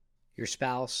Your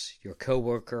spouse, your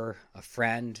coworker, a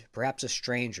friend, perhaps a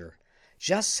stranger,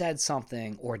 just said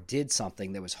something or did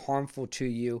something that was harmful to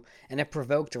you, and it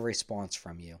provoked a response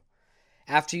from you.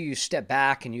 After you step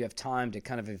back and you have time to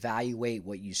kind of evaluate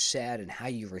what you said and how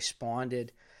you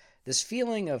responded, this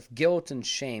feeling of guilt and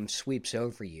shame sweeps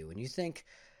over you, and you think,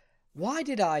 why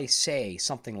did I say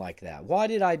something like that? Why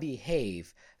did I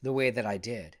behave the way that I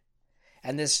did?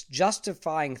 And this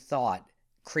justifying thought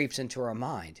creeps into our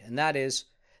mind, and that is,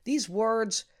 these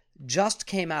words just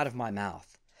came out of my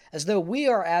mouth, as though we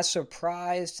are as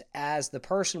surprised as the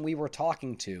person we were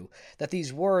talking to that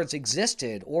these words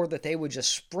existed or that they would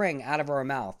just spring out of our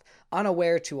mouth,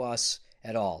 unaware to us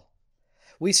at all.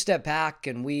 We step back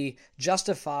and we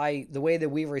justify the way that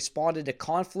we responded to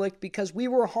conflict because we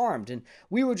were harmed and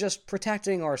we were just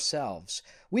protecting ourselves.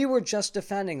 We were just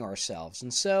defending ourselves.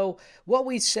 And so what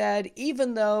we said,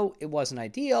 even though it wasn't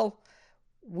ideal,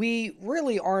 we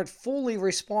really aren't fully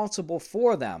responsible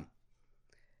for them.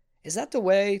 Is that the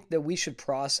way that we should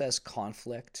process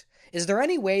conflict? Is there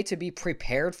any way to be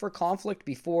prepared for conflict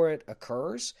before it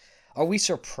occurs? Are we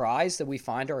surprised that we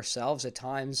find ourselves at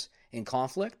times in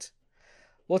conflict?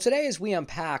 Well, today as we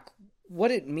unpack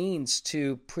what it means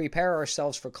to prepare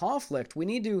ourselves for conflict, we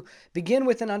need to begin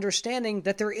with an understanding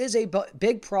that there is a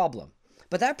big problem.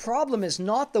 But that problem is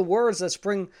not the words that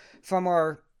spring from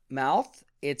our mouth.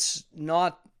 It's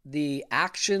not the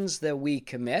actions that we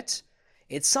commit.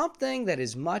 It's something that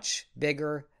is much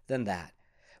bigger than that.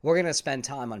 We're going to spend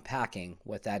time unpacking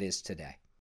what that is today.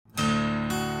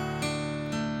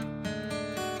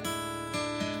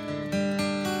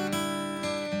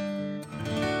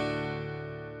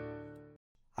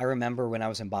 I remember when I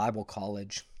was in Bible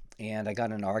college and I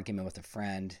got in an argument with a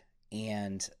friend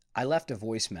and I left a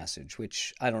voice message,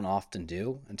 which I don't often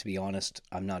do. And to be honest,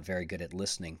 I'm not very good at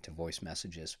listening to voice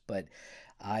messages. But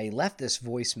I left this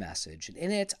voice message, and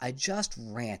in it, I just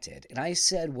ranted. And I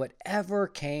said whatever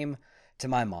came to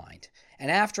my mind.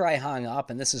 And after I hung up,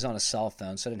 and this is on a cell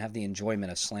phone, so I didn't have the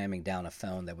enjoyment of slamming down a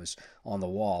phone that was on the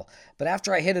wall. But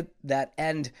after I hit that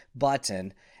end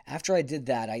button, after I did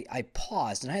that, I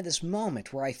paused, and I had this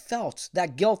moment where I felt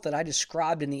that guilt that I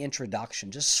described in the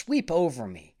introduction just sweep over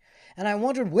me. And I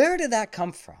wondered, where did that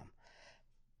come from?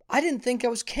 I didn't think I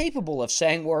was capable of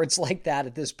saying words like that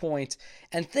at this point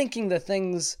and thinking the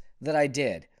things that I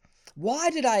did. Why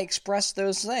did I express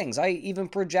those things? I even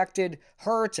projected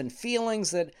hurt and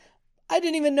feelings that I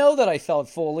didn't even know that I felt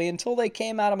fully until they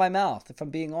came out of my mouth, if I'm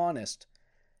being honest.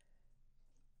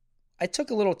 I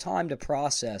took a little time to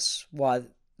process why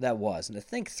that was and to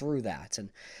think through that. And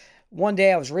one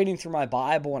day I was reading through my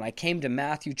Bible and I came to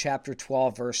Matthew chapter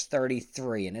 12, verse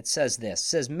 33, and it says this. It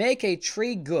says, "Make a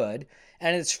tree good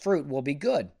and its fruit will be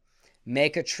good.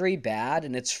 Make a tree bad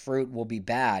and its fruit will be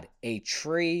bad. A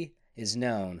tree is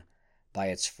known by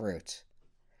its fruit."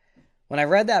 When I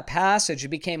read that passage, it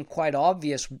became quite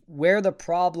obvious where the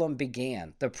problem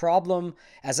began. The problem,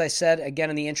 as I said again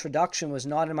in the introduction, was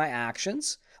not in my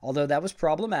actions, although that was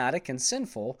problematic and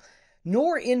sinful,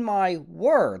 nor in my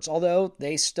words, although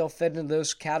they still fit into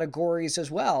those categories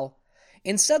as well.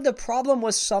 Instead, the problem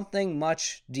was something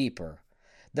much deeper.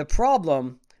 The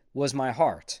problem was my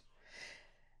heart.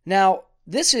 Now,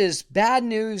 this is bad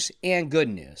news and good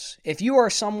news. If you are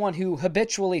someone who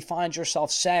habitually finds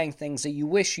yourself saying things that you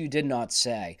wish you did not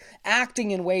say,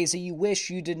 acting in ways that you wish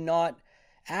you did not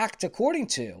act according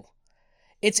to,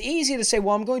 it's easy to say,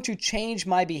 well, I'm going to change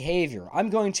my behavior. I'm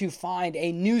going to find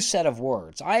a new set of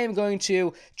words. I am going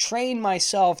to train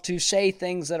myself to say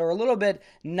things that are a little bit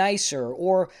nicer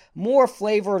or more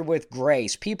flavored with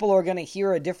grace. People are going to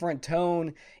hear a different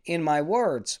tone in my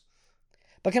words.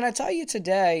 But can I tell you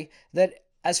today that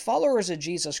as followers of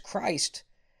Jesus Christ,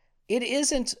 it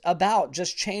isn't about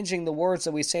just changing the words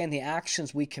that we say and the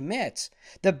actions we commit.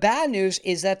 The bad news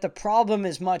is that the problem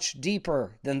is much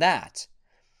deeper than that.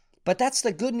 But that's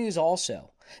the good news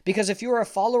also. Because if you're a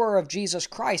follower of Jesus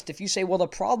Christ, if you say, well, the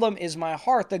problem is my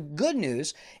heart, the good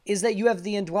news is that you have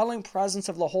the indwelling presence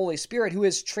of the Holy Spirit who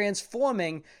is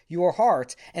transforming your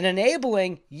heart and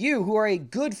enabling you who are a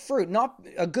good fruit, not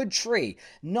a good tree,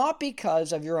 not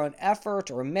because of your own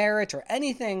effort or merit or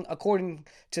anything according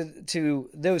to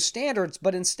those standards,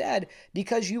 but instead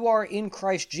because you are in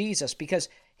Christ Jesus, because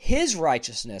His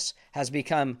righteousness has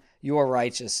become your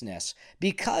righteousness.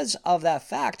 Because of that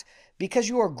fact, because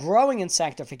you are growing in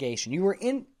sanctification, you are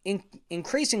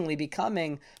increasingly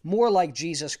becoming more like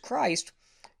Jesus Christ,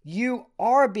 you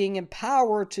are being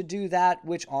empowered to do that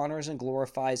which honors and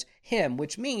glorifies Him,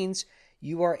 which means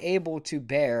you are able to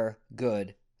bear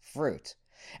good fruit.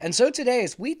 And so today,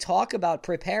 as we talk about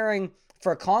preparing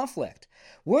for conflict,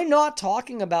 We're not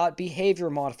talking about behavior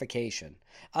modification.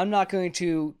 I'm not going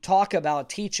to talk about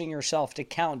teaching yourself to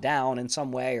count down in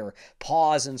some way or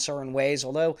pause in certain ways,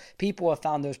 although people have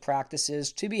found those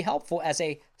practices to be helpful as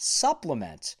a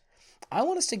supplement. I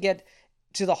want us to get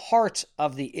to the heart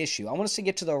of the issue. I want us to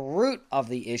get to the root of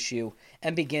the issue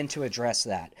and begin to address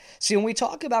that. See, when we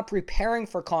talk about preparing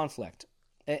for conflict,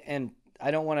 and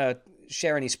I don't want to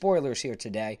share any spoilers here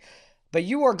today, but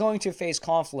you are going to face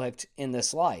conflict in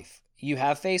this life. You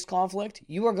have faced conflict.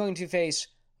 You are going to face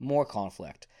more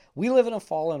conflict. We live in a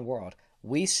fallen world.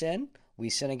 We sin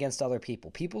against other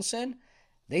people. People sin,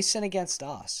 they sin against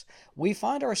us. We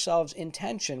find ourselves in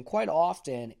tension quite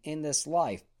often in this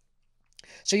life.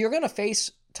 So you're going to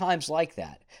face times like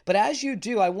that. But as you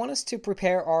do, I want us to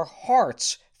prepare our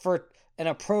hearts for an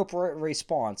appropriate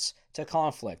response to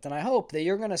conflict. And I hope that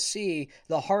you're going to see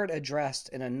the heart addressed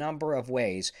in a number of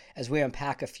ways as we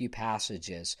unpack a few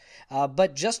passages.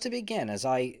 But just to begin, as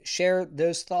I share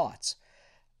those thoughts,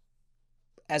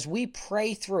 as we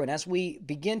pray through and as we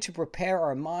begin to prepare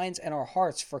our minds and our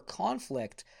hearts for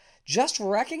conflict, just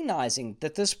recognizing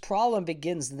that this problem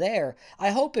begins there, I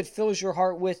hope it fills your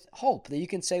heart with hope that you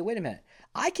can say, wait a minute,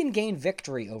 I can gain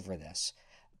victory over this.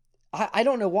 I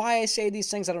don't know why I say these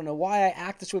things. I don't know why I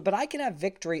act this way, but I can have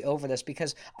victory over this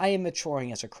because I am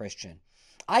maturing as a Christian.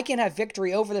 I can have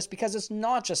victory over this because it's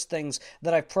not just things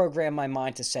that I've programmed my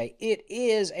mind to say. It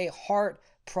is a heart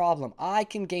problem. I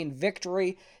can gain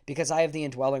victory because I have the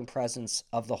indwelling presence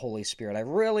of the Holy Spirit. I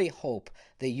really hope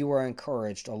that you are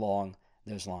encouraged along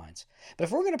those lines. But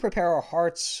if we're going to prepare our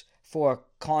hearts for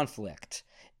conflict,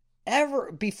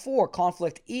 ever before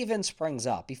conflict even springs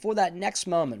up, before that next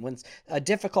moment when a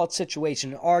difficult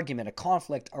situation, an argument, a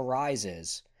conflict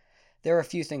arises, there are a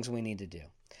few things we need to do.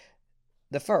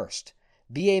 The first,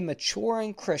 be a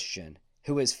maturing Christian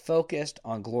who is focused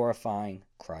on glorifying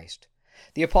Christ.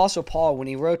 The Apostle Paul, when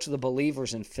he wrote to the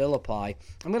believers in Philippi,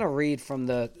 I'm going to read from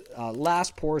the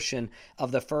last portion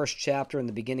of the first chapter and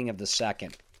the beginning of the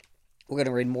second. We're going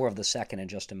to read more of the second in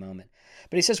just a moment.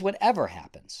 But he says, whatever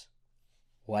happens,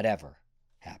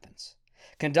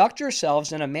 conduct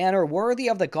yourselves in a manner worthy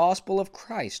of the gospel of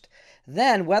Christ.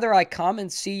 Then, whether I come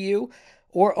and see you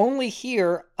or only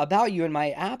hear about you in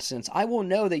my absence, I will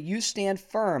know that you stand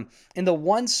firm in the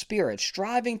one Spirit,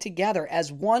 striving together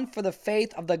as one for the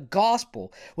faith of the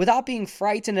gospel, without being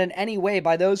frightened in any way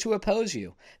by those who oppose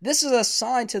you. This is a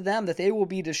sign to them that they will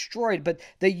be destroyed, but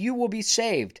that you will be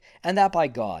saved, and that by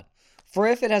God. For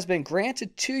if it has been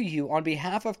granted to you on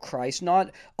behalf of Christ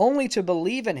not only to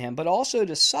believe in him, but also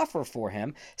to suffer for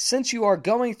him, since you are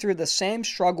going through the same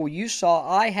struggle you saw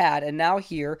I had and now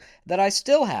hear that I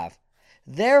still have.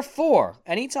 Therefore,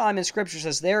 anytime in Scripture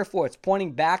says therefore, it's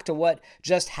pointing back to what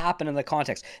just happened in the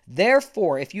context.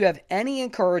 Therefore, if you have any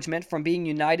encouragement from being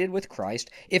united with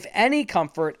Christ, if any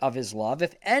comfort of his love,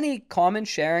 if any common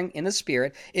sharing in the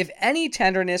Spirit, if any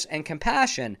tenderness and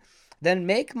compassion, then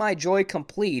make my joy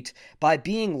complete by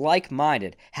being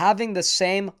like-minded, having the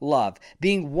same love,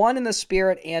 being one in the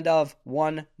Spirit and of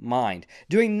one mind,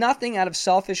 doing nothing out of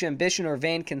selfish ambition or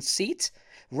vain conceit.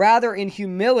 Rather, in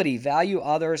humility, value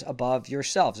others above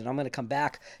yourselves. And I'm going to come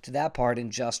back to that part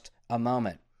in just a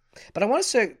moment. But I want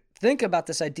us to think about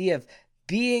this idea of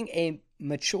being a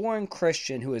maturing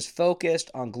Christian who is focused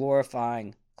on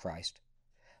glorifying Christ.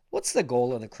 What's the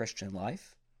goal of the Christian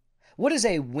life? What is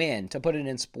a win, to put it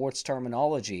in sports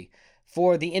terminology,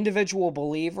 for the individual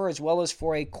believer as well as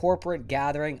for a corporate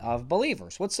gathering of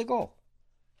believers? What's the goal?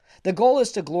 The goal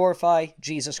is to glorify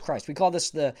Jesus Christ. We call this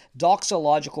the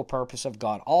doxological purpose of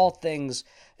God. All things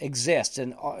exist,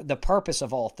 and the purpose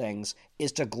of all things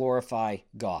is to glorify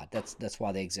God. That's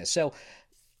why they exist. So,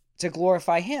 to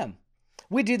glorify him.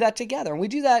 We do that together, and we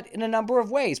do that in a number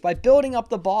of ways, by building up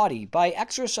the body, by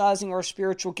exercising our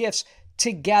spiritual gifts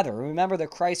together. Remember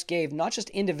that Christ gave not just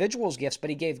individuals gifts, but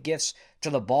he gave gifts to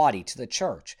the body, to the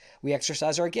church. We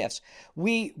exercise our gifts.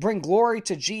 We bring glory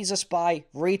to Jesus by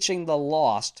reaching the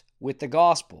lost with the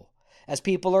gospel. As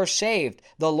people are saved,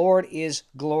 the Lord is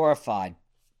glorified.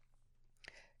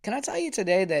 Can I tell you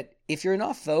today that if you're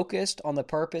not focused on the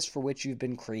purpose for which you've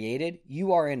been created,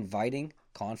 you are inviting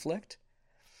conflict?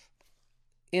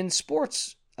 In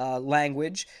sports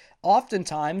language,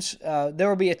 oftentimes there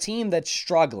will be a team that's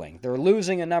struggling. They're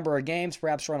losing a number of games,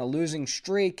 perhaps they're on a losing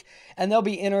streak, and they'll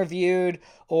be interviewed,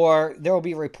 or there will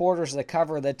be reporters that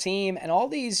cover the team, and all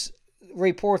these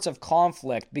reports of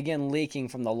conflict begin leaking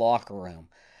from the locker room.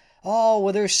 Oh,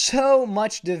 well, there's so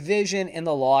much division in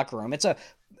the locker room. It's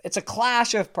a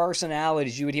clash of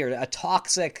personalities, you would hear, a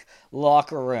toxic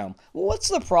locker room. Well, what's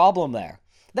the problem there?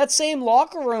 That same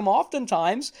locker room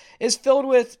oftentimes is filled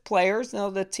with players. Now,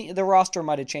 the roster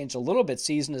might have changed a little bit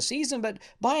season to season, but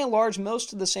by and large,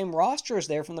 most of the same roster is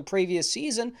there from the previous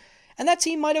season. And that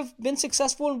team might have been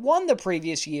successful and won the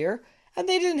previous year, and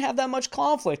they didn't have that much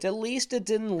conflict. At least it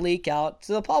didn't leak out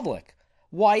to the public.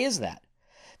 Why is that?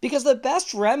 Because the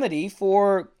best remedy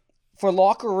for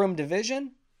locker room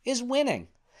division is winning.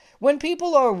 When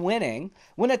people are winning,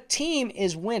 when a team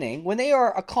is winning, when they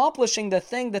are accomplishing the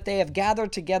thing that they have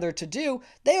gathered together to do,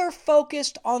 they are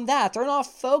focused on that. They're not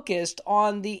focused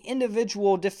on the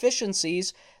individual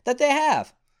deficiencies that they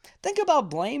have. Think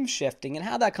about blame shifting and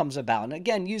how that comes about. And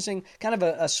again, using kind of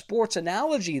a sports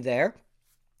analogy there,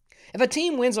 if a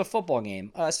team wins a football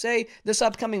game, say this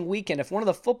upcoming weekend, if one of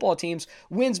the football teams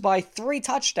wins by 3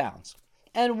 touchdowns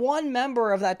and one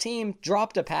member of that team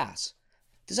dropped a pass,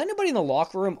 does anybody in the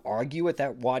locker room argue with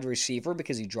that wide receiver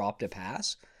because he dropped a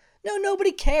pass? No,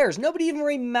 nobody cares. Nobody even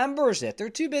remembers it. They're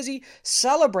too busy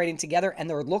celebrating together, and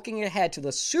they're looking ahead to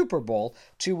the Super Bowl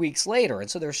 2 weeks later. And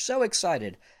so they're so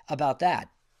excited about that.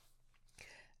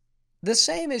 The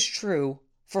same is true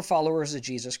for followers of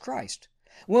Jesus Christ.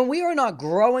 When we are not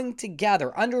growing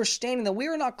together, understanding that we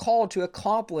are not called to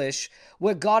accomplish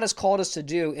what God has called us to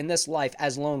do in this life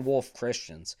as lone wolf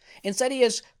Christians. Instead, He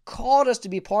has called us to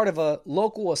be part of a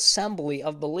local assembly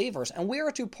of believers, and we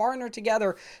are to partner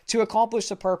together to accomplish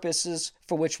the purposes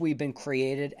for which we've been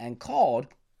created and called.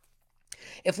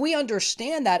 If we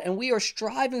understand that and we are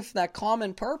striving for that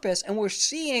common purpose and we're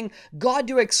seeing God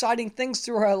do exciting things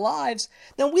through our lives,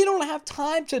 then we don't have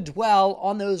time to dwell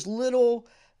on those little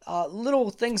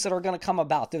things that are going to come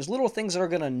about, those little things that are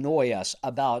going to annoy us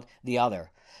about the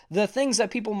other. The things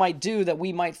that people might do that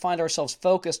we might find ourselves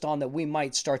focused on that we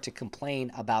might start to complain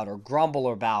about or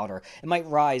grumble about, or it might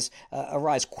arise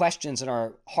questions in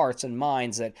our hearts and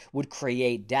minds that would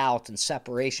create doubt and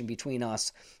separation between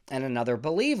us and another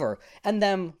believer and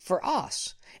them for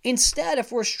us. Instead,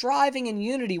 if we're striving in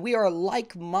unity, we are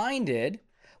like-minded,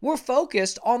 we're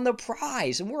focused on the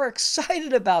prize, and we're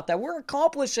excited about that. We're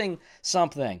accomplishing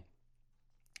something.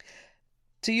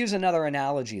 To use another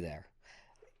analogy there,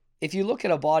 if you look at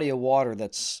a body of water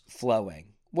that's flowing,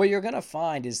 what you're going to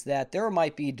find is that there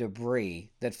might be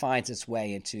debris that finds its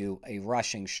way into a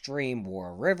rushing stream or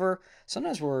a river.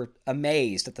 Sometimes we're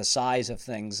amazed at the size of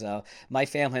things. My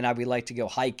family and I, we like to go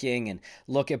hiking and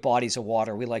look at bodies of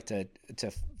water. We like to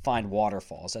find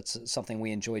waterfalls. That's something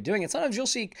we enjoy doing. And sometimes you'll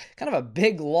see kind of a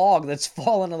big log that's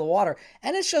fallen in the water,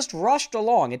 and it's just rushed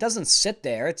along. It doesn't sit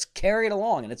there. It's carried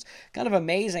along, and it's kind of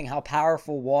amazing how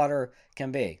powerful water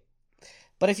can be.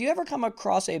 But if you ever come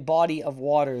across a body of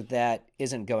water that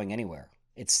isn't going anywhere,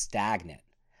 it's stagnant,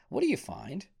 what do you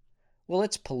find? Well,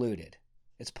 it's polluted.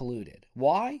 It's polluted.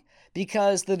 Why?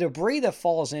 Because the debris that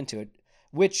falls into it,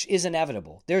 which is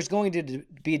inevitable, there's going to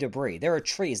be debris. There are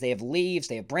trees. They have leaves.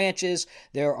 They have branches.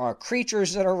 There are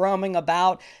creatures that are roaming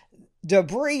about.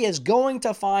 Debris is going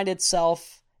to find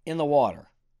itself in the water.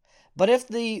 But if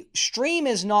the stream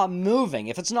is not moving,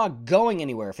 if it's not going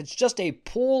anywhere, if it's just a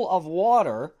pool of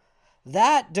water,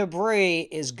 that debris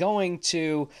is going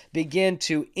to begin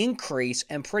to increase,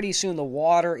 and pretty soon the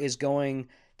water is going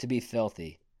to be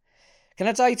filthy. Can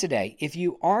I tell you today, if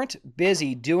you aren't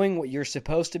busy doing what you're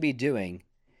supposed to be doing,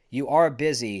 you are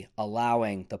busy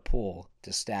allowing the pool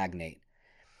to stagnate.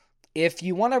 If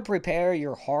you want to prepare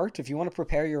your heart, if you want to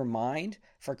prepare your mind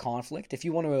for conflict, if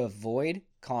you want to avoid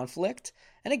conflict,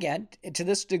 and again, to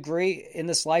this degree in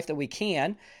this life that we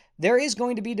can, there is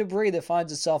going to be debris that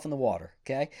finds itself in the water,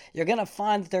 okay? You're going to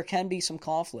find that there can be some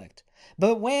conflict.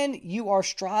 But when you are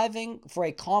striving for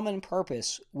a common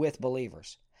purpose with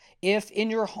believers, if in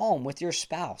your home with your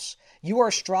spouse, you are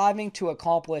striving to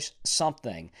accomplish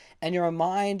something and your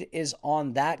mind is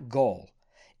on that goal,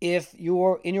 if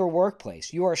you're in your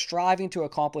workplace, you are striving to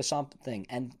accomplish something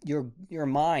and your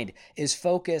mind is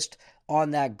focused on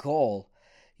that goal,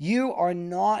 you are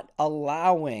not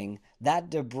allowing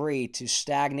that debris to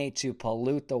stagnate, to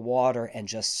pollute the water and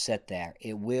just sit there.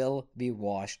 It will be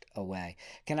washed away.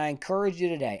 Can I encourage you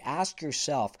today? Ask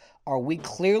yourself, are we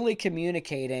clearly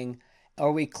communicating?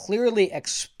 Are we clearly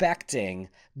expecting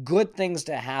good things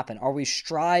to happen? Are we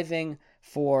striving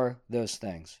for those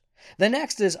things? The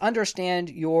next is understand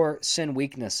your sin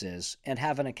weaknesses and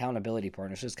have an accountability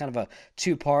partner. So it's kind of a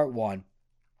two-part one.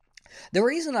 The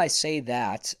reason I say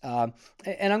that,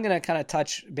 and I'm going to kind of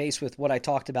touch base with what I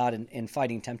talked about in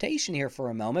fighting temptation here for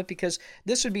a moment, because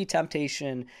this would be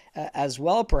temptation as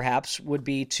well, perhaps, would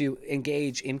be to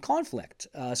engage in conflict.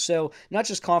 So not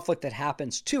just conflict that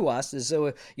happens to us, as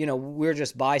though, we're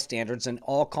just bystanders and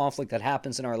all conflict that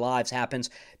happens in our lives happens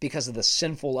because of the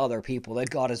sinful other people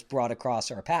that God has brought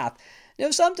across our path.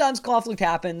 Sometimes conflict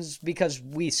happens because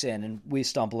we sin and we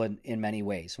stumble in many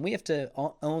ways. And we have to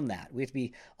own that. We have to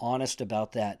be honest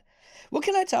about that. Well,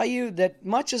 can I tell you that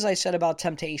much as I said about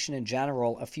temptation in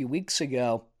general a few weeks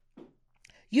ago,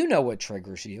 you know what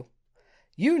triggers you.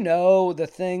 You know the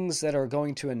things that are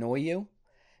going to annoy you.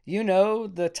 You know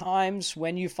the times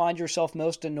when you find yourself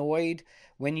most annoyed,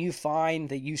 when you find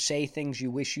that you say things you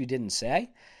wish you didn't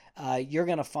say. You're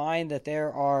going to find that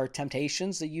there are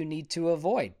temptations that you need to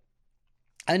avoid.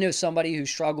 I know somebody who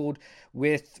struggled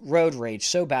with road rage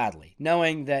so badly,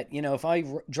 knowing that, if I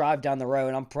drive down the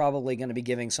road, I'm probably going to be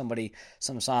giving somebody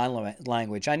some sign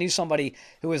language. I knew somebody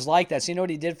who was like that. So you know what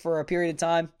he did for a period of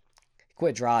time? He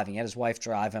quit driving. He had his wife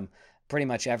drive him pretty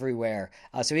much everywhere,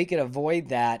 so he could avoid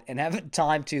that and have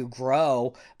time to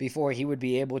grow before he would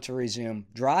be able to resume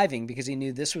driving, because he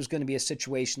knew this was going to be a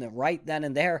situation that right then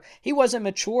and there he wasn't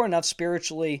mature enough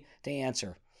spiritually to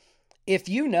answer. If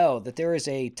you know that there is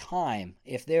a time,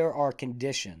 if there are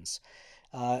conditions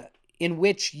in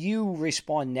which you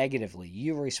respond negatively,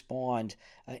 you respond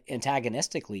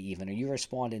antagonistically even, or you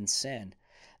respond in sin,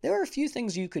 there are a few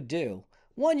things you could do.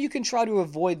 One, you can try to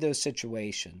avoid those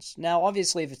situations. Now,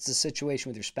 obviously, if it's a situation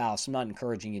with your spouse, I'm not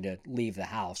encouraging you to leave the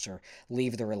house or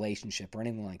leave the relationship or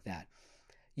anything like that.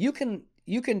 You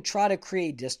can try to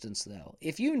create distance, though.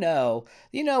 If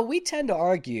we tend to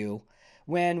argue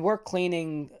when we're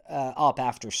cleaning up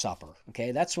after supper,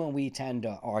 okay? That's when we tend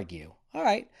to argue. All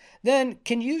right. Then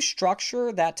can you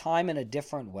structure that time in a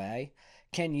different way?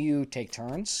 Can you take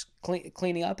turns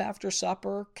cleaning up after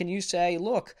supper? Can you say,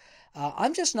 look,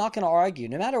 I'm just not going to argue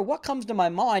no matter what comes to my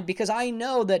mind, because I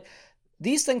know that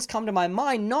these things come to my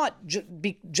mind not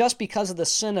just because of the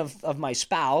sin of my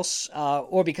spouse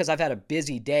or because I've had a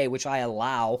busy day, which I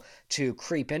allow to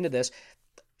creep into this.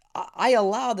 I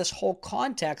allow this whole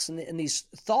context and these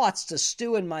thoughts to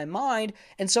stew in my mind,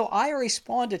 and so I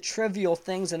respond to trivial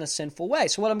things in a sinful way.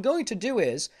 So what I'm going to do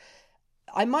is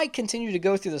I might continue to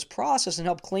go through this process and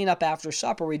help clean up after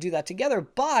supper. We do that together,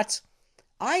 but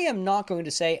I am not going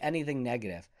to say anything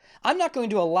negative. I'm not going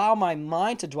to allow my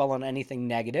mind to dwell on anything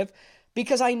negative,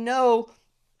 because I know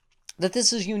that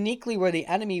this is uniquely where the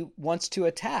enemy wants to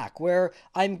attack, where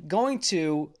I'm going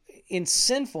to, in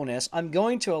sinfulness, I'm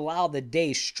going to allow the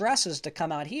day's stresses to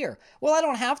come out here. Well, I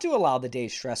don't have to allow the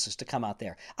day's stresses to come out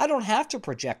there. I don't have to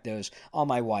project those on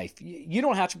my wife. You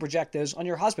don't have to project those on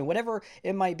your husband, whatever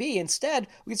it might be. Instead,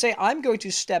 we can say, I'm going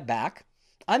to step back.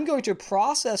 I'm going to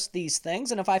process these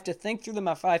things, and if I have to think through them,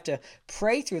 if I have to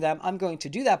pray through them, I'm going to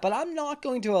do that. But I'm not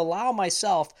going to allow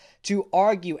myself to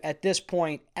argue at this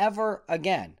point ever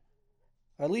again,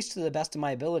 or at least to the best of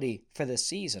my ability for this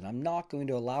season. I'm not going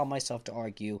to allow myself to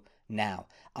argue now.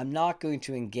 I'm not going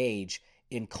to engage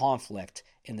in conflict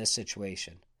in this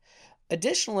situation.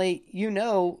 Additionally,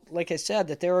 like I said,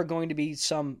 that there are going to be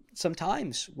some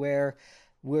times where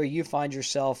you find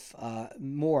yourself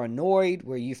more annoyed,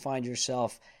 where you find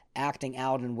yourself acting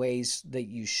out in ways that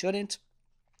you shouldn't.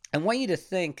 I want you to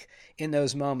think in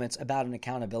those moments about an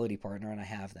accountability partner, and I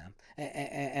have them.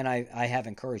 And I have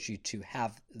encouraged you to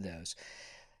have those.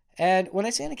 And when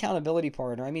I say an accountability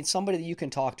partner, I mean somebody that you can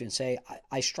talk to and say,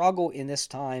 I struggle in this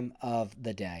time of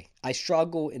the day. I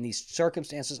struggle in these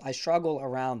circumstances. I struggle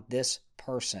around this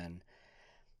person.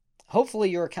 Hopefully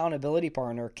your accountability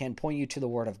partner can point you to the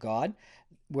Word of God,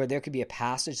 where there could be a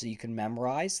passage that you can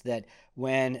memorize, that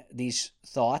when these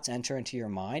thoughts enter into your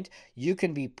mind, you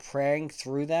can be praying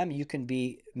through them. You can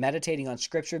be meditating on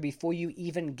Scripture before you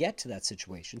even get to that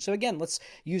situation. So again, let's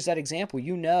use that example.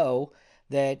 You know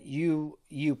that you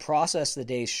process the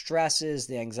day's stresses,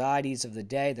 the anxieties of the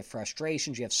day, the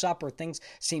frustrations. You have supper, things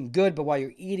seem good, but while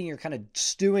you're eating, you're kind of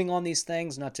stewing on these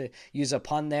things, not to use a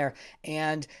pun there.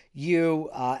 And you,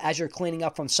 as you're cleaning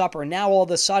up from supper, now all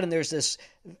of a sudden there's this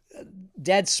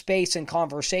dead space in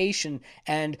conversation,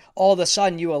 and all of a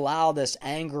sudden you allow this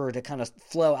anger to kind of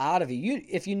flow out of you.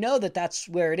 If you know that that's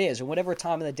where it is, and whatever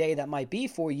time of the day that might be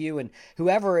for you, and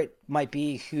whoever it might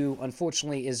be who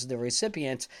unfortunately is the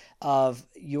recipient of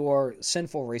your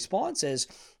sinful responses,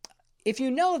 if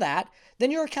you know that, then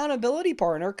your accountability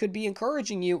partner could be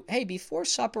encouraging you, hey, before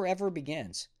supper ever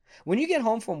begins, when you get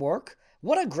home from work,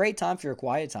 what a great time for your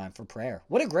quiet time for prayer.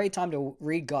 What a great time to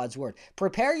read God's Word.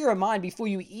 Prepare your mind before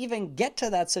you even get to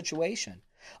that situation.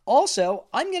 Also,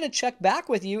 I'm going to check back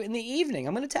with you in the evening.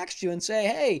 I'm going to text you and say,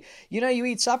 hey, you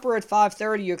eat supper at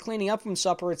 5:30. You're cleaning up from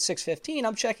supper at 6:15.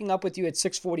 I'm checking up with you at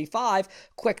 6:45.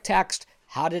 Quick text,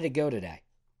 how did it go today?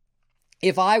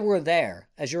 If I were there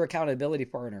as your accountability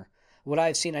partner, would I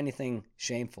have seen anything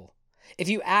shameful? If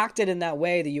you acted in that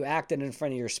way that you acted in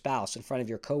front of your spouse, in front of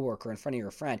your coworker, in front of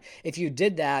your friend, if you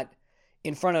did that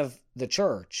in front of the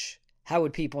church, how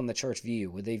would people in the church view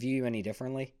you? Would they view you any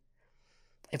differently?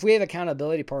 If we have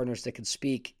accountability partners that can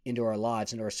speak into our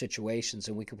lives, into our situations,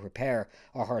 and we can prepare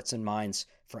our hearts and minds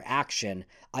for action,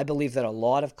 I believe that a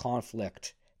lot of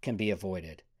conflict can be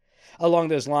avoided. Along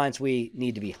those lines, we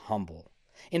need to be humble.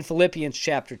 In Philippians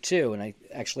chapter 2, and I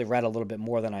actually read a little bit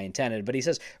more than I intended, but he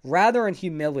says, rather in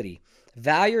humility,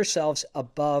 value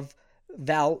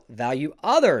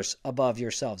others above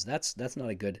yourselves. That's not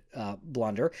a good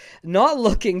blunder. Not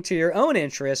looking to your own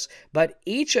interests, but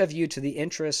each of you to the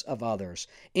interests of others.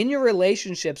 In your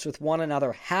relationships with one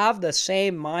another, have the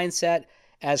same mindset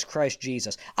as Christ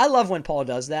Jesus. I love when Paul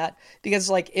does that, because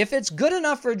if it's good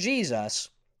enough for Jesus,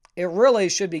 it really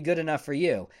should be good enough for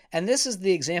you. And this is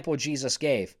the example Jesus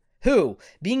gave. Who,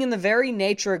 being in the very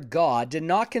nature of God, did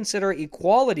not consider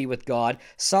equality with God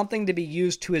something to be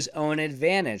used to his own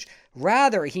advantage.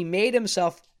 Rather, he made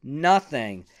himself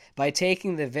nothing by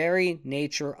taking the very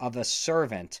nature of a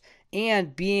servant,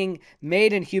 and being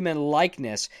made in human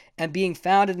likeness, and being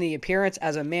found in the appearance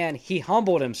as a man, he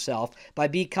humbled himself by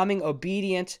becoming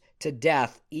obedient to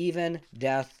death, even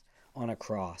death on a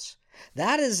cross.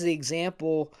 That is the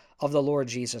example of the Lord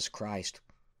Jesus Christ.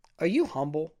 Are you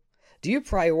humble? Do you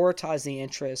prioritize the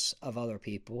interests of other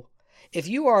people? If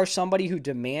you are somebody who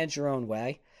demands your own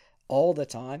way all the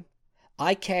time,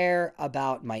 I care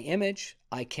about my image,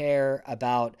 I care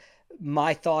about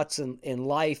my thoughts in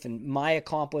life and my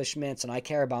accomplishments, and I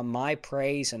care about my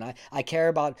praise, and I care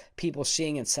about people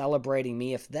seeing and celebrating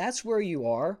me. If that's where you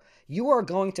are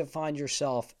going to find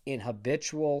yourself in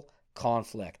habitual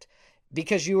conflict.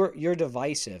 Because you're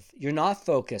divisive. You're not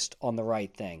focused on the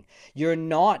right thing. You're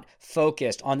not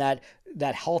focused on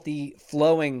that healthy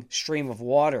flowing stream of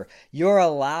water. You're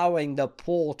allowing the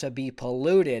pool to be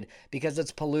polluted because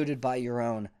it's polluted by your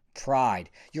own pride.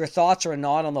 Your thoughts are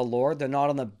not on the Lord. They're not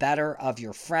on the better of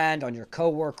your friend, on your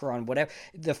coworker, on whatever.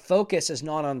 The focus is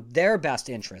not on their best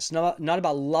interests, not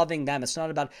about loving them. It's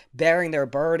not about bearing their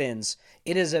burdens.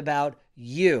 It is about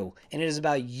you, and it is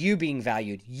about you being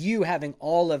valued, you having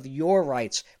all of your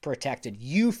rights protected,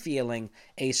 you feeling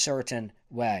a certain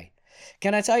way.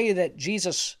 Can I tell you that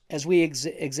Jesus, as we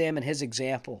examine his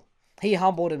example, he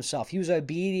humbled himself. He was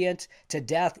obedient to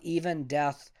death, even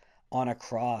death on a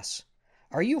cross.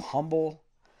 Are you humble?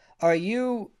 Are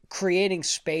you creating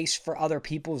space for other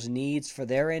people's needs, for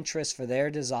their interests, for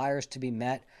their desires to be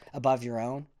met above your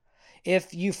own?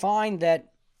 If you find that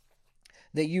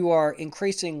you are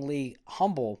increasingly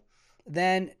humble,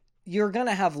 then you're going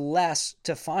to have less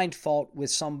to find fault with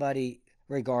somebody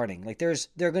regarding. There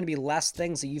are going to be less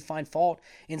things that you find fault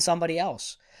in somebody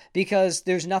else, because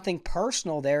there's nothing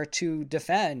personal there to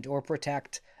defend or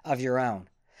protect of your own.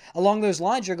 Along those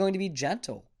lines, you're going to be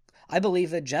gentle. I believe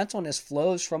that gentleness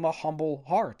flows from a humble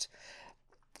heart.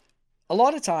 A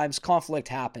lot of times conflict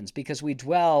happens because we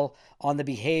dwell on the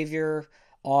behavior,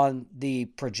 on the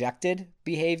projected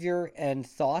behavior and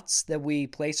thoughts that we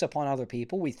place upon other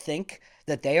people. We think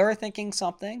that they are thinking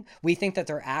something. We think that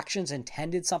their actions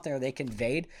intended something or they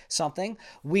conveyed something.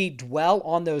 We dwell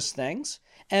on those things.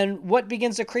 And what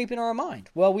begins to creep in our mind?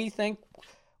 Well, we think,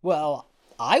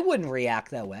 I wouldn't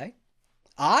react that way.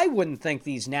 I wouldn't think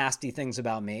these nasty things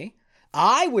about me.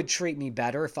 I would treat me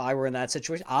better if I were in that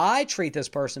situation. I treat this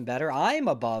person better. I am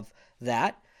above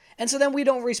that. And so then we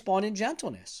don't respond in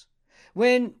gentleness.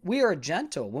 When we are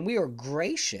gentle, when we are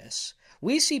gracious,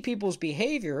 we see people's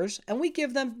behaviors and we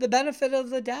give them the benefit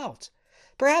of the doubt.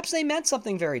 Perhaps they meant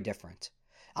something very different.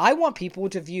 I want people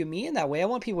to view me in that way. I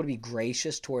want people to be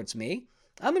gracious towards me.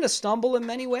 I'm going to stumble in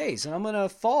many ways, and I'm going to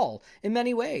fall in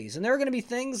many ways. And there are going to be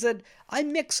things that I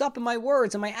mix up in my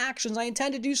words and my actions. I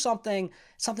intend to do something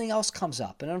else comes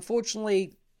up. And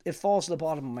unfortunately, it falls to the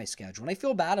bottom of my schedule. And I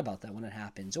feel bad about that when it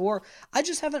happens. Or I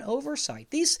just have an oversight.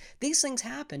 These things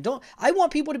happen. I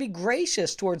want people to be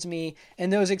gracious towards me in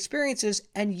those experiences,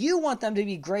 and you want them to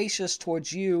be gracious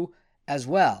towards you as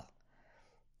well.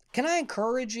 Can I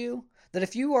encourage you that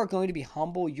if you are going to be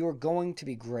humble, you're going to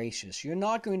be gracious. You're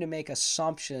not going to make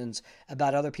assumptions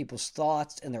about other people's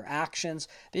thoughts and their actions,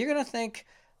 but you're going to think,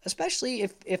 especially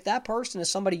if that person is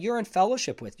somebody you're in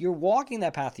fellowship with, you're walking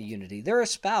that path of unity, they're a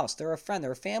spouse, they're a friend,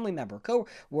 they're a family member,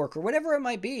 co-worker, whatever it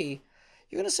might be,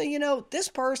 you're going to say, this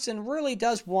person really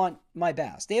does want my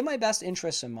best. They have my best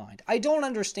interests in mind. I don't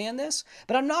understand this,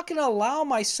 but I'm not going to allow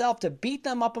myself to beat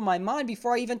them up in my mind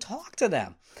before I even talk to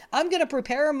them. I'm going to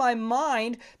prepare my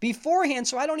mind beforehand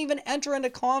so I don't even enter into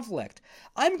conflict.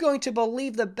 I'm going to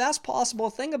believe the best possible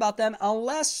thing about them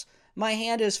unless my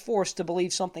hand is forced to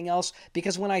believe something else,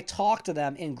 because when I talk to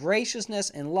them in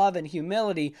graciousness and love and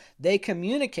humility, they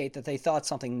communicate that they thought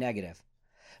something negative.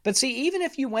 But see, even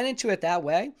if you went into it that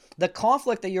way, the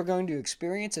conflict that you're going to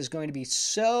experience is going to be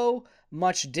so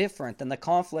much different than the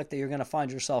conflict that you're going to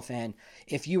find yourself in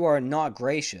if you are not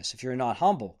gracious, if you're not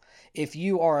humble, if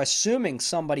you are assuming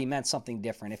somebody meant something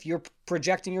different, if you're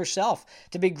projecting yourself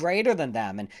to be greater than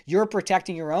them and you're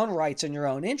protecting your own rights and your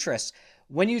own interests.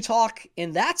 When you talk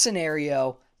in that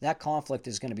scenario, that conflict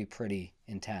is going to be pretty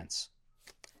intense.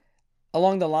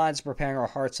 Along the lines of preparing our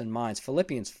hearts and minds,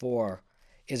 Philippians 4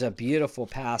 is a beautiful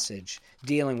passage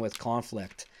dealing with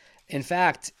conflict. In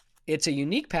fact, it's a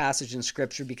unique passage in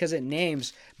Scripture because it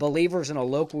names believers in a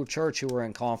local church who are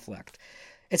in conflict.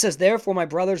 It says, "Therefore, my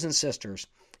brothers and sisters,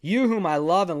 you whom I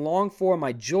love and long for,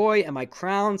 my joy and my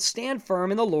crown, stand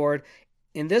firm in the Lord.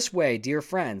 In this way, dear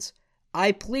friends,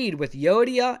 I plead with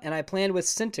Euodia and I plead with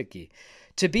Syntyche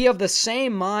to be of the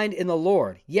same mind in the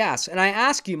Lord. Yes, and I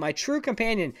ask you, my true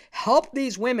companion, help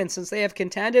these women since they have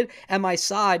contended at my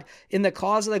side in the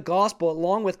cause of the gospel,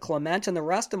 along with Clement and the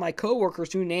rest of my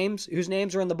co-workers whose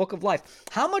names are in the book of life."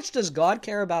 How much does God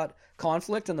care about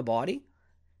conflict in the body?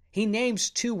 He names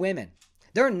 2 women.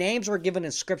 Their names were given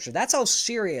in Scripture. That's how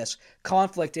serious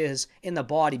conflict is in the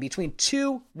body between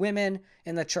 2 women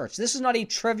in the church. This is not a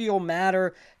trivial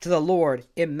matter to the Lord.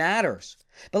 It matters.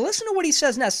 But listen to what he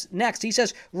says next. He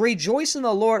says, "Rejoice in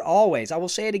the Lord always." I will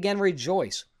say it again,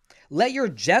 rejoice. "Let your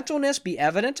gentleness be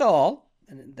evident to all."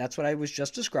 And that's what I was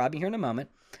just describing here in a moment.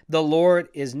 "The Lord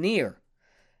is near."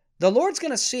 The Lord's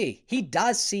going to see. He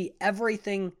does see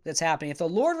everything that's happening. If the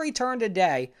Lord returned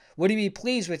today, would he be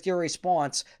pleased with your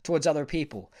response towards other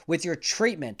people, with your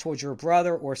treatment towards your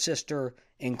brother or sister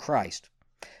in Christ?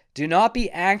 "Do not be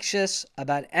anxious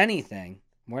about anything."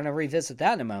 We're going to revisit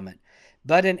that in a moment.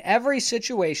 "But in every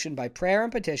situation, by prayer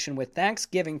and petition, with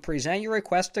thanksgiving, present your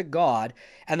request to God,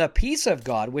 and the peace of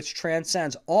God, which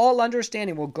transcends all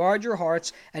understanding, will guard your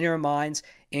hearts and your minds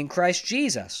in Christ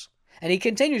Jesus." And he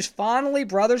continues, "Finally,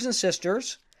 brothers and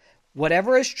sisters,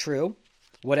 whatever is true,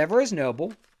 whatever is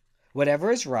noble,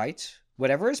 whatever is right,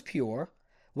 whatever is pure,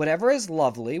 whatever is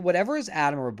lovely, whatever is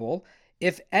admirable,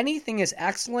 if anything is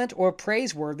excellent or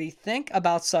praiseworthy, think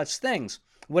about such things.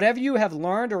 Whatever you have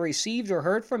learned or received or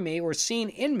heard from me or seen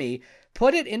in me,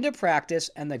 put it into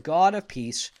practice, and the God of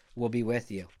peace will be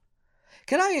with you."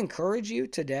 Can I encourage you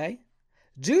today?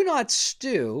 Do not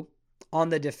stew on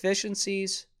the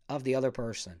deficiencies of the other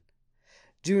person.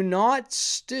 Do not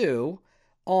stew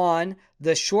on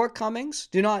the shortcomings.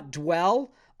 Do not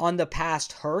dwell on the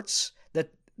past hurts,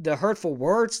 the hurtful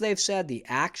words they've said, the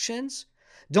actions.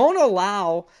 Don't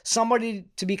allow somebody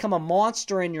to become a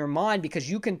monster in your mind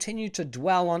because you continue to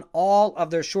dwell on all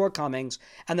of their shortcomings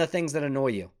and the things that annoy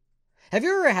you. Have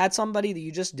you ever had somebody that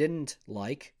you just didn't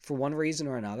like for one reason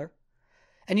or another?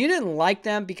 And you didn't like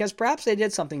them because perhaps they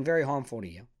did something very harmful to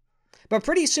you. But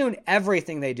pretty soon,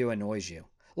 everything they do annoys you.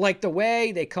 Like the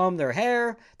way they comb their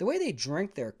hair, the way they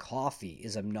drink their coffee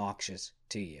is obnoxious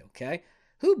to you, okay?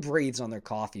 Who breathes on their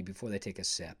coffee before they take a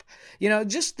sip?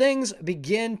 Just things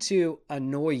begin to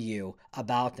annoy you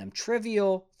about them.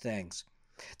 Trivial things.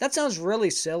 That sounds really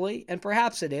silly, and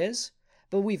perhaps it is,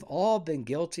 but we've all been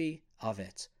guilty of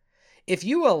it. If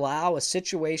you allow a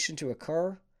situation to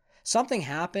occur, something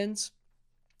happens,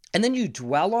 and then you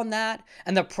dwell on that,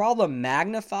 and the problem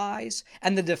magnifies,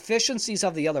 and the deficiencies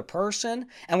of the other person,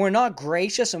 and we're not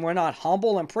gracious and we're not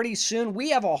humble, and pretty soon we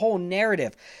have a whole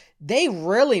narrative. They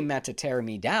really meant to tear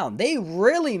me down. They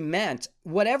really meant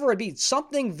whatever it be,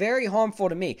 something very harmful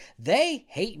to me. They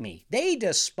hate me. They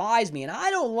despise me, and I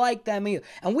don't like them either.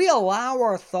 And we allow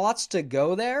our thoughts to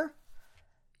go there.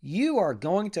 You are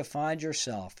going to find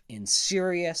yourself in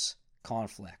serious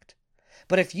conflict.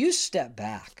 But if you step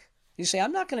back, you say,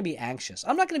 I'm not going to be anxious.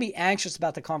 I'm not going to be anxious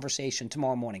about the conversation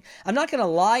tomorrow morning. I'm not going to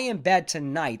lie in bed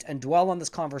tonight and dwell on this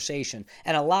conversation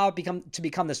and allow it to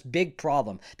become this big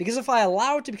problem. Because if I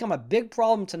allow it to become a big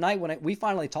problem tonight when we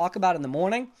finally talk about it in the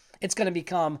morning, it's going to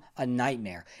become a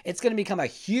nightmare. It's going to become a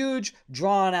huge,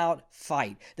 drawn-out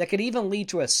fight that could even lead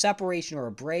to a separation or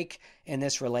a break in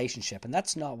this relationship. And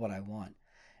that's not what I want.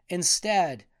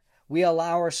 Instead, we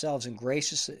allow ourselves in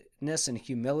graciousness and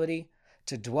humility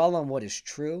to dwell on what is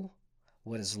true,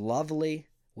 what is lovely,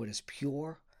 what is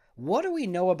pure. What do we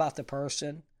know about the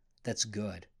person that's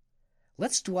good?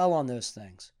 Let's dwell on those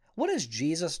things. What has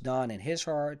Jesus done in his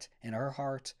heart, in her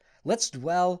heart? Let's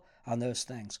dwell on those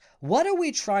things. What are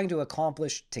we trying to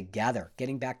accomplish together?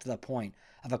 Getting back to the point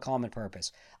of a common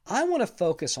purpose. I want to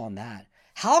focus on that.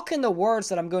 How can the words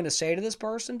that I'm going to say to this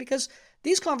person, because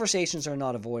these conversations are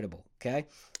not avoidable, okay?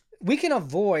 We can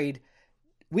avoid,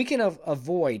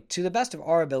 to the best of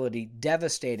our ability,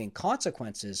 devastating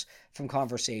consequences from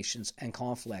conversations and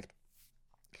conflict.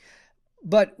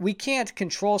 But we can't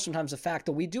control sometimes the fact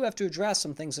that we do have to address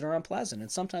some things that are unpleasant. And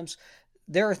sometimes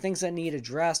there are things that need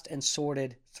addressed and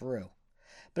sorted through.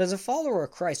 But as a follower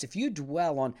of Christ, if you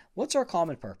dwell on what's our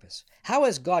common purpose, how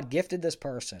has God gifted this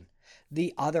person,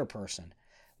 the other person?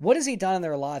 What has he done in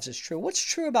their lives is true. What's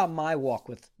true about my walk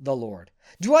with the Lord?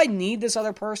 Do I need this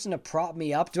other person to prop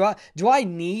me up? Do I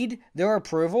need their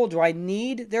approval? Do I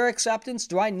need their acceptance?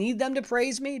 Do I need them to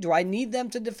praise me? Do I need them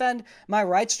to defend my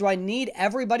rights? Do I need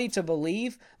everybody to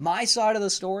believe my side of the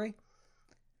story?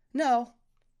 No.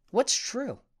 What's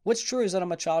true? What's true is that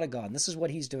I'm a child of God, and this is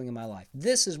what he's doing in my life.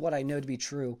 This is what I know to be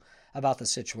true about the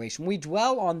situation. We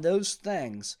dwell on those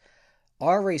things.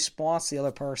 Our response to the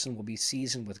other person will be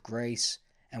seasoned with grace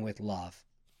and with love.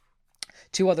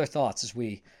 Two other thoughts as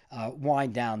we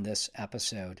wind down this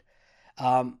episode.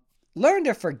 Learn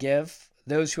to forgive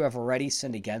those who have already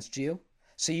sinned against you,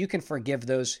 so you can forgive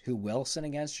those who will sin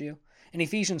against you. In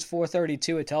Ephesians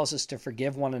 4:32, it tells us to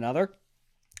forgive one another,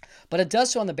 but it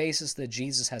does so on the basis that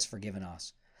Jesus has forgiven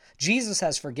us. Jesus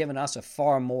has forgiven us of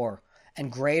far more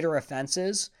and greater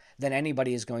offenses than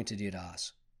anybody is going to do to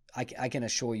us. I can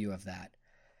assure you of that.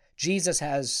 Jesus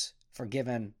has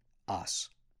forgiven us.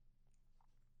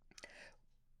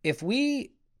 If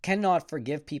we cannot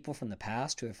forgive people from the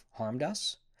past who have harmed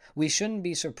us, we shouldn't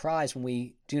be surprised when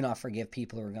we do not forgive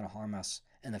people who are going to harm us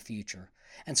in the future.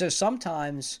 And so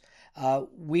sometimes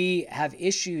we have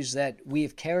issues that we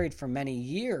have carried for many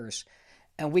years,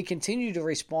 and we continue to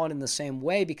respond in the same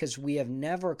way because we have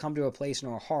never come to a place in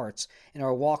our hearts, in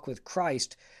our walk with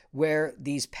Christ, where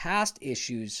these past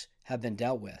issues have been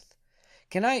dealt with.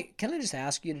 Can I just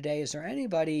ask you today, is there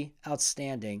anybody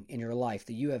outstanding in your life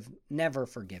that you have never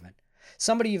forgiven?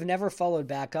 Somebody you've never followed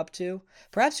back up to?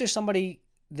 Perhaps there's somebody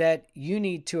that you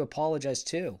need to apologize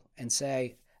to and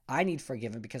say, I need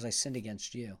forgiven because I sinned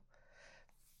against you.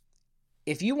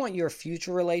 If you want your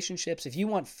future relationships, if you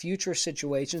want future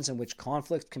situations in which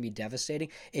conflict can be devastating,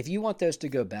 if you want those to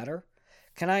go better,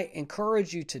 can I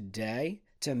encourage you today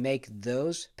to make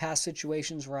those past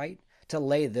situations right, to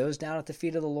lay those down at the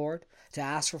feet of the Lord, to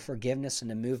ask for forgiveness and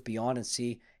to move beyond and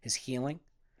see his healing?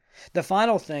 The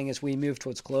final thing as we move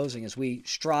towards closing, as we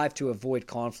strive to avoid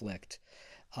conflict,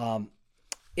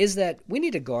 is that we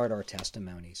need to guard our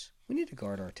testimonies. We need to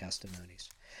guard our testimonies.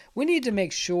 We need to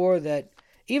make sure that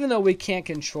even though we can't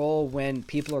control when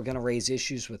people are going to raise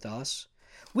issues with us,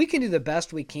 we can do the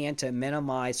best we can to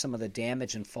minimize some of the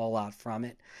damage and fallout from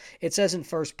it. It says in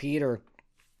 1 Peter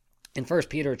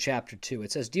chapter 2,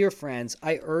 it says, Dear friends,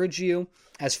 I urge you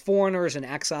as foreigners and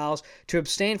exiles to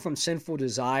abstain from sinful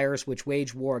desires which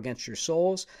wage war against your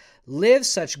souls. Live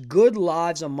such good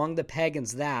lives among the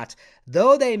pagans that,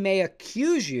 though they may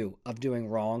accuse you of doing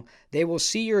wrong, they will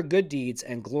see your good deeds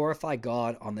and glorify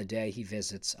God on the day he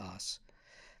visits us.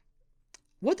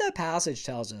 What that passage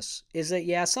tells us is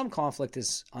that, some conflict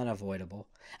is unavoidable.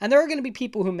 And there are going to be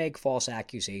people who make false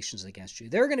accusations against you.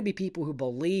 There are going to be people who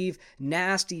believe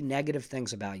nasty, negative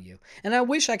things about you. And I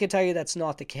wish I could tell you that's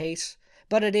not the case,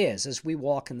 but it is as we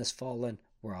walk in this fallen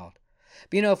world.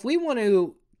 But if we want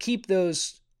to keep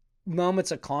those moments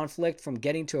of conflict from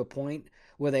getting to a point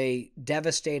where they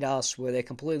devastate us, where they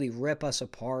completely rip us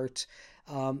apart,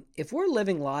 if we're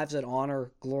living lives that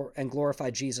honor and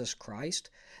glorify Jesus Christ,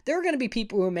 there are going to be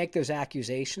people who make those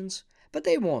accusations, but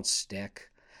they won't stick.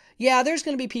 There's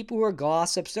going to be people who are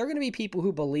gossips. There are going to be people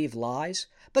who believe lies,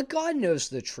 but God knows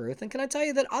the truth. And can I tell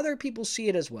you that other people see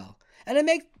it as well? And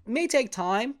it may take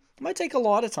time. It might take a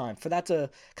lot of time for that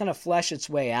to kind of flesh its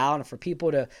way out and for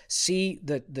people to see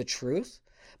the truth.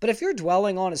 But if you're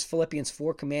dwelling on, as Philippians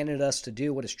 4 commanded us to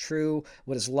do, what is true,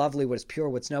 what is lovely, what is pure,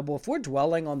 what's noble, if we're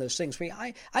dwelling on those things,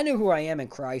 I know who I am in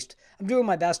Christ. I'm doing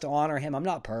my best to honor him. I'm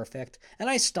not perfect. And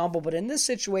I stumble, but in this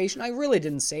situation, I really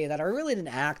didn't say that. I really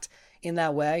didn't act in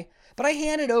that way. But I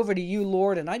hand it over to you,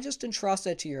 Lord, and I just entrust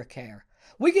it to your care.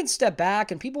 We can step back,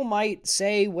 and people might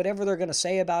say whatever they're going to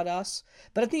say about us.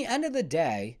 But at the end of the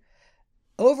day,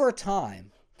 over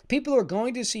time, people are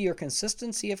going to see your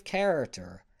consistency of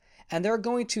character, and they're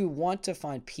going to want to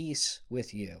find peace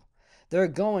with you. They're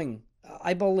going,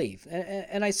 I believe,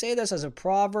 and I say this as a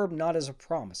proverb, not as a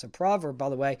promise. A proverb, by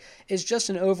the way, is just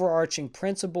an overarching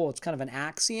principle. It's kind of an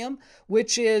axiom,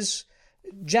 which is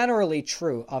generally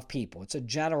true of people. It's a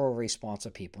general response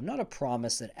of people, not a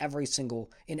promise that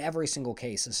in every single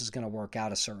case this is going to work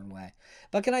out a certain way.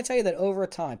 But can I tell you that over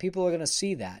time, people are going to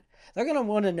see that. They're going to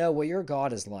want to know what your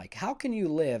God is like. How can you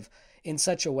live in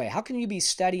such a way? How can you be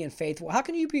steady and faithful? How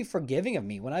can you be forgiving of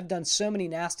me when I've done so many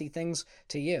nasty things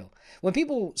to you? When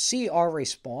people see our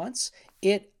response,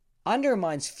 it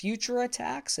undermines future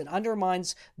attacks. It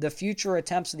undermines the future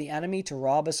attempts of the enemy to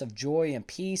rob us of joy and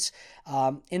peace.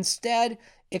 Instead,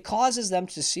 it causes them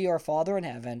to see our Father in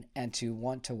heaven and to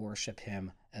want to worship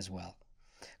him as well.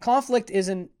 Conflict is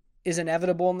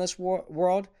inevitable in this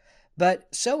world,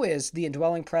 but so is the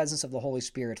indwelling presence of the Holy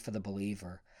Spirit for the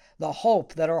believer. The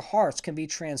hope that our hearts can be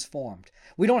transformed.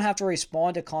 We don't have to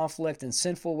respond to conflict in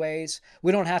sinful ways.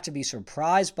 We don't have to be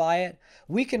surprised by it.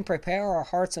 We can prepare our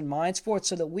hearts and minds for it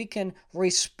so that we can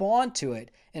respond to it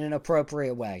in an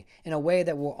appropriate way, in a way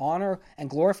that will honor and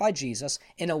glorify Jesus,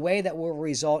 in a way that will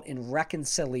result in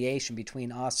reconciliation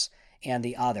between us and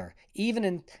the other, even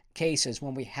in cases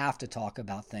when we have to talk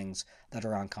about things that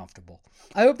are uncomfortable.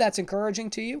 I hope that's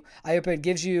encouraging to you. I hope it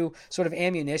gives you sort of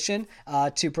ammunition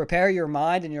to prepare your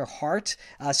mind and your heart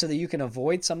so that you can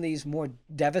avoid some of these more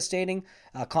devastating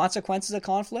consequences of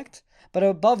conflict. But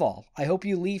above all, I hope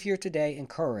you leave here today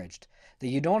encouraged that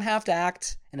you don't have to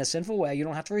act in a sinful way. You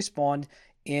don't have to respond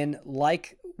in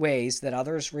like ways that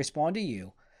others respond to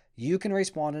you. You can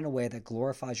respond in a way that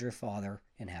glorifies your Father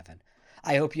in heaven.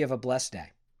 I hope you have a blessed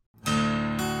day.